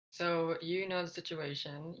So you know the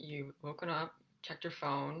situation. You woken up, checked your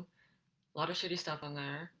phone, a lot of shitty stuff on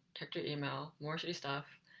there, checked your email, more shitty stuff,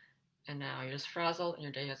 and now you're just frazzled and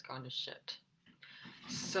your day has gone to shit.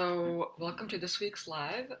 So welcome to this week's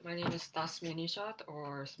live. My name is Tasmi Nishat,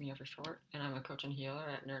 or Smia for short, and I'm a coach and healer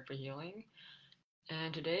at Nerd for Healing.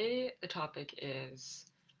 And today the topic is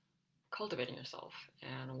cultivating yourself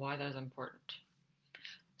and why that is important.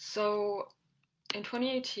 So in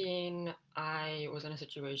 2018, I was in a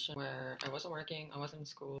situation where I wasn't working, I wasn't in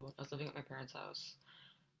school, I was living at my parents' house.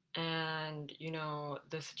 And,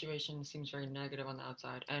 this situation seems very negative on the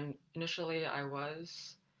outside. And initially, I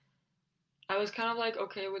was kind of like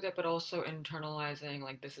okay with it, but also internalizing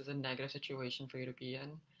like this is a negative situation for you to be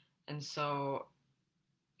in. And so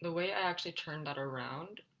the way I actually turned that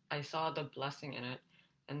around, I saw the blessing in it,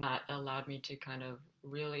 and that allowed me to kind of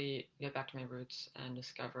really get back to my roots and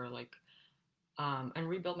discover and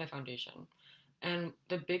rebuild my foundation. And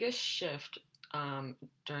the biggest shift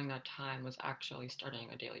during that time was actually starting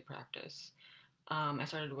a daily practice. I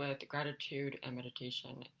started with gratitude and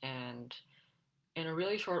meditation, and in a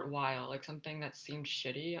really short while, like something that seemed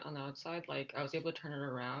shitty on the outside, like I was able to turn it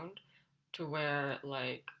around to where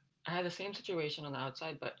like I had the same situation on the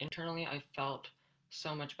outside, but internally I felt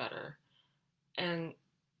so much better. And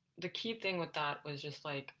the key thing with that was just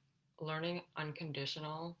like learning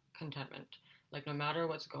unconditional contentment. Like no matter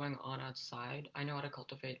what's going on outside, I know how to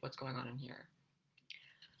cultivate what's going on in here.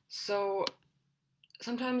 So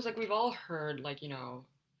sometimes like we've all heard like,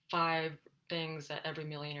 five things that every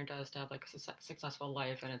millionaire does to have like a successful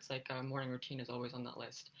life, and it's like a morning routine is always on that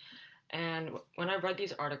list. And when I read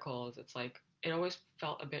these articles, it's like it always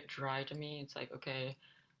felt a bit dry to me. It's like, okay,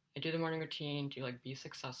 I do the morning routine to like be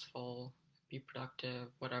successful, be productive,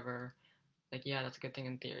 whatever. Like, yeah, that's a good thing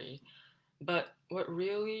in theory. But what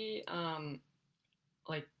really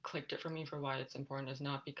like clicked it for me for why it's important is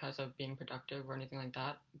not because of being productive or anything like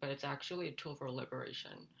that, but it's actually a tool for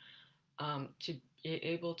liberation. To be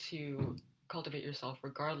able to cultivate yourself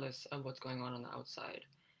regardless of what's going on the outside.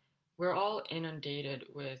 We're all inundated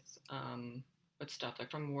with stuff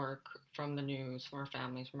like from work, from the news, from our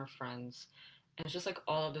families, from our friends, and it's just like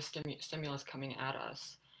all of the stimulus coming at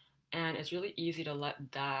us. And it's really easy to let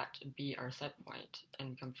that be our set point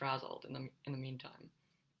and become frazzled in the meantime.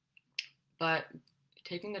 But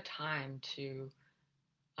taking the time to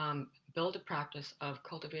build a practice of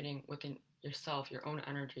cultivating within yourself your own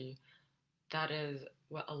energy, that is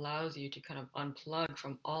what allows you to kind of unplug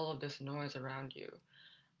from all of this noise around you.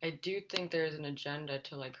 I do think there's an agenda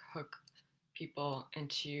to like hook people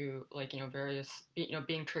into like, various,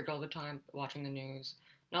 being triggered all the time, watching the news.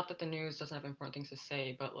 Not that the news doesn't have important things to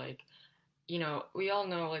say, but like, we all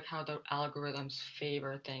know like how the algorithms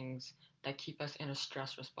favor things that keep us in a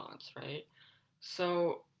stress response, right?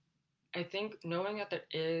 So I think knowing that there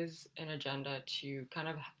is an agenda to kind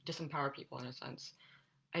of disempower people in a sense,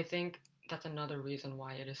 I think that's another reason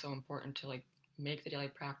why it is so important to like make the daily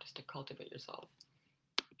practice to cultivate yourself.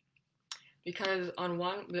 Because on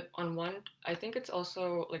one I think it's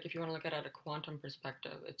also like if you want to look at it at a quantum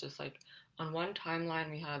perspective, it's just like on one timeline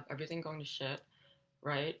we have everything going to shit,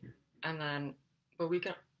 right? And then but we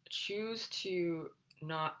can choose to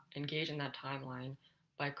not engage in that timeline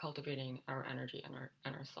by cultivating our energy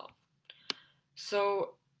and ourself.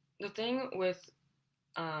 So the thing with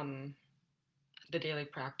um the daily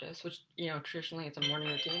practice, which traditionally it's a morning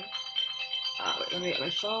routine. Wait, let me get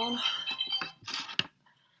my phone.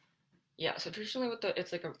 Yeah, so traditionally with the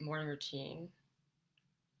it's like a morning routine,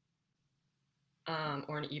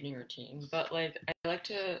 or an evening routine. But like I like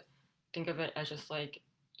to think of it as just like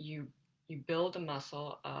you you build a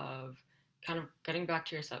muscle of kind of getting back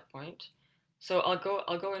to your set point. So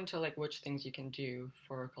I'll go into like which things you can do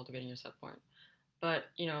for cultivating your set point. But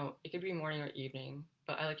it could be morning or evening,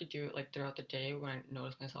 but I like to do it like throughout the day when I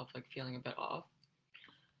notice myself like feeling a bit off.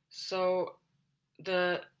 So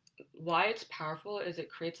the why it's powerful is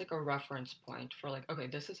it creates like a reference point for like, okay,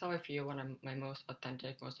 this is how I feel when I'm my most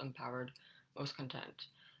authentic, most empowered, most content.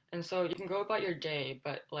 And so you can go about your day,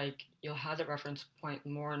 but like you'll have the reference point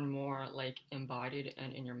more and more like embodied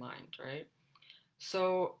and in your mind, right?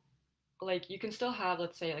 So like you can still have,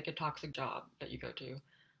 let's say, like a toxic job that you go to,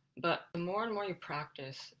 but the more and more you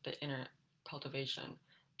practice the inner cultivation,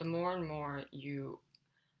 the more and more you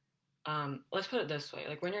let's put it this way,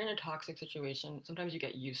 like when you're in a toxic situation, sometimes you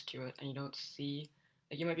get used to it and you don't see,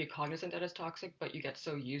 like you might be cognizant that it's toxic, but you get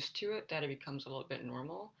so used to it that it becomes a little bit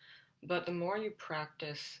normal. But the more you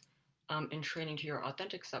practice in training to your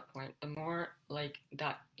authentic set point, the more like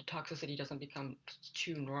that the toxicity doesn't become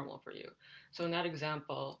too normal for you. So in that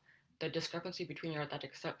example, the discrepancy between your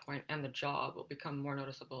authentic set point and the job will become more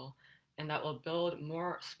noticeable, and that will build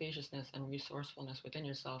more spaciousness and resourcefulness within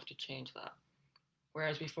yourself to change that.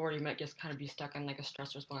 Whereas before, you might just kind of be stuck in like a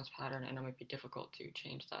stress response pattern, and it might be difficult to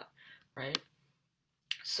change that, right?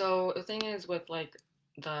 So the thing is with like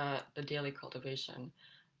the daily cultivation,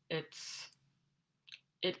 it's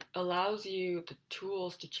it allows you the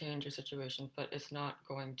tools to change your situation, but it's not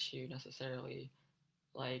going to necessarily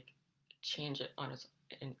like change it on its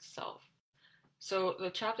in itself. So the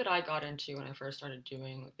trap that I got into when I first started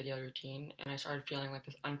doing the daily routine, and I started feeling like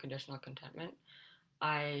this unconditional contentment,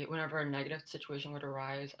 whenever a negative situation would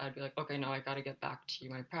arise, I'd be like, okay, no, I got to get back to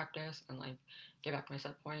my practice and like get back to my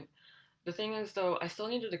set point. The thing is, though, I still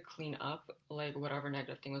needed to clean up like whatever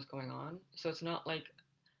negative thing was going on. So it's not like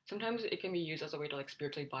sometimes it can be used as a way to like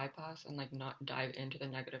spiritually bypass and like not dive into the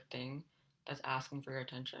negative thing that's asking for your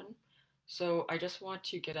attention. So I just want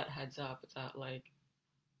to give that heads up that like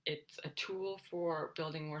it's a tool for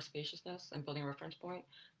building more spaciousness and building a reference point,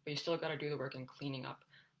 but you still got to do the work in cleaning up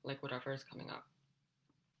like whatever is coming up.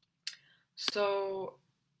 So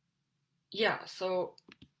yeah, so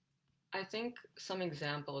I think some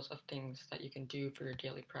examples of things that you can do for your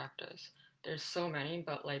daily practice. There's so many,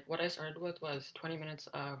 but like what I started with was 20 minutes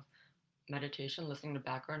of meditation, listening to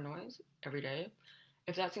background noise every day.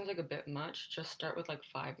 If that seems like a bit much, just start with like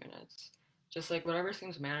 5 minutes. Just like whatever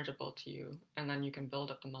seems manageable to you, and then you can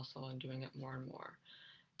build up the muscle and doing it more and more.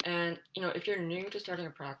 And if you're new to starting a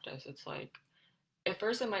practice, it's like at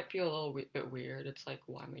first it might feel a little bit weird. It's like,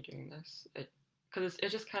 why am I doing this? Because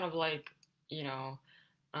it's just kind of like, you know,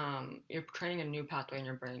 you're training a new pathway in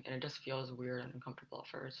your brain, and it just feels weird and uncomfortable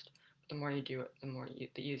at first. But the more you do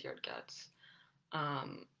it, the easier it gets.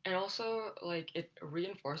 And also, like, it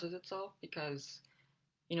reinforces itself because,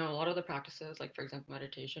 a lot of the practices, like, for example,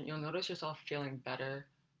 meditation, you'll notice yourself feeling better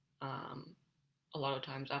um, a lot of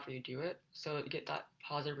times after you do it. So you get that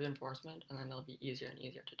positive reinforcement, and then it'll be easier and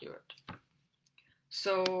easier to do it.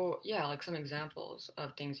 So, yeah, like some examples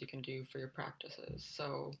of things you can do for your practices.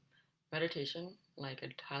 So, meditation, like,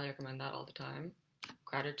 I'd highly recommend that all the time.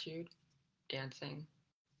 Gratitude, dancing,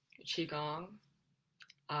 qigong,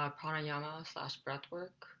 pranayama slash breath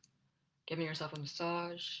work, giving yourself a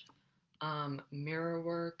massage, mirror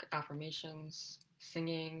work, affirmations,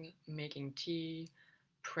 singing, making tea,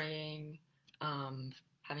 praying,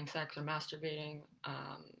 having sex or masturbating.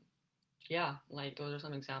 Yeah, like those are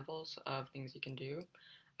some examples of things you can do.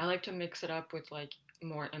 I like to mix it up with like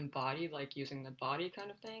more embodied, like using the body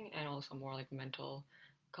kind of thing, and also more like mental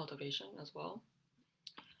cultivation as well.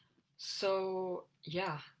 So,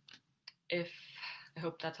 yeah, if I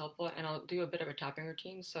hope that's helpful, and I'll do a bit of a tapping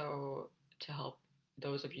routine. So to help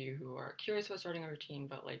those of you who are curious about starting a routine,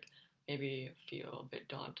 but like maybe feel a bit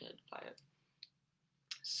daunted by it.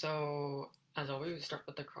 So as always, we start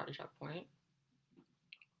with the karate chop point.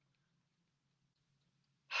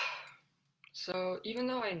 So even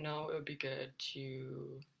though I know it would be good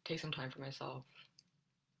to take some time for myself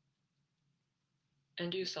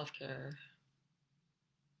and do self-care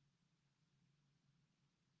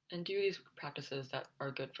and do these practices that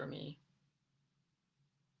are good for me,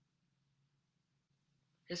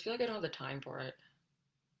 I just feel like I don't have the time for it.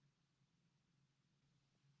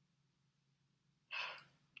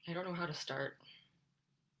 I don't know how to start.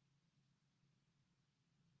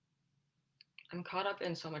 I'm caught up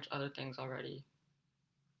in so much other things already,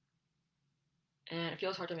 and it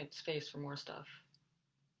feels hard to make space for more stuff.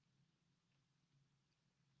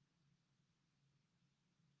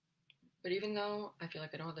 But even though I feel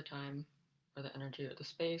like I don't have the time or the energy or the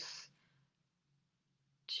space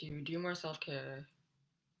to do more self care,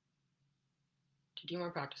 to do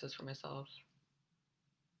more practices for myself,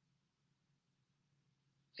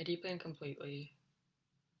 I deeply and completely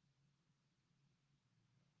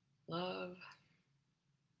love,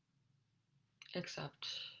 accept,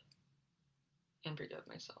 and forgive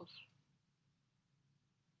myself.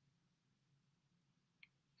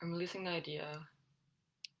 I'm releasing the idea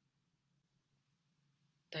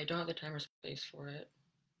that I don't have the time or space for it.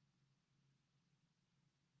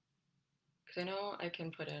 Because I know I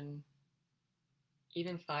can put in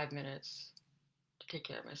even 5 minutes to take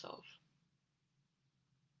care of myself.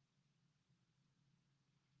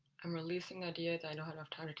 I'm releasing the idea that I don't have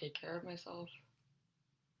enough time to take care of myself.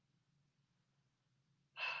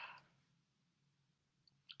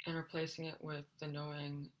 And replacing it with the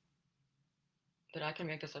knowing that I can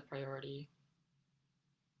make this a priority.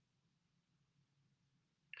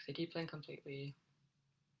 Because I deeply and completely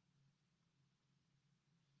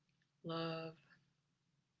love,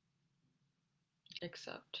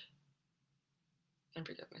 accept, and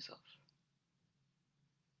forgive myself.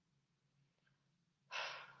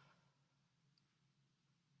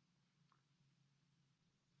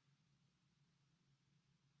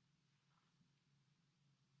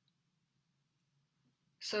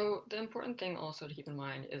 So the important thing also to keep in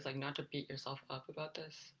mind is like not to beat yourself up about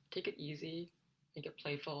this. Take it easy, make it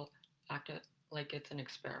playful, act it like it's an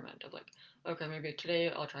experiment of like, okay, maybe today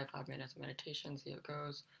I'll try 5 minutes of meditation, see how it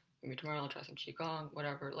goes. Maybe tomorrow I'll try some qigong,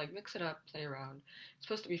 whatever. Like mix it up, play around. It's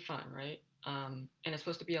supposed to be fun, right? And it's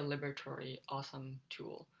supposed to be a liberatory, awesome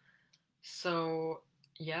tool. So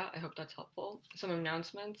yeah, I hope that's helpful. Some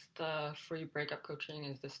announcements: the free breakup coaching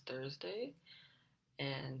is this Thursday.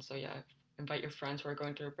 And so, yeah, invite your friends who are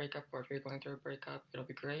going through a breakup, or if you're going through a breakup, it'll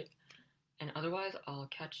be great. And otherwise, I'll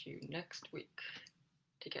catch you next week.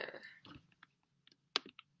 Take care.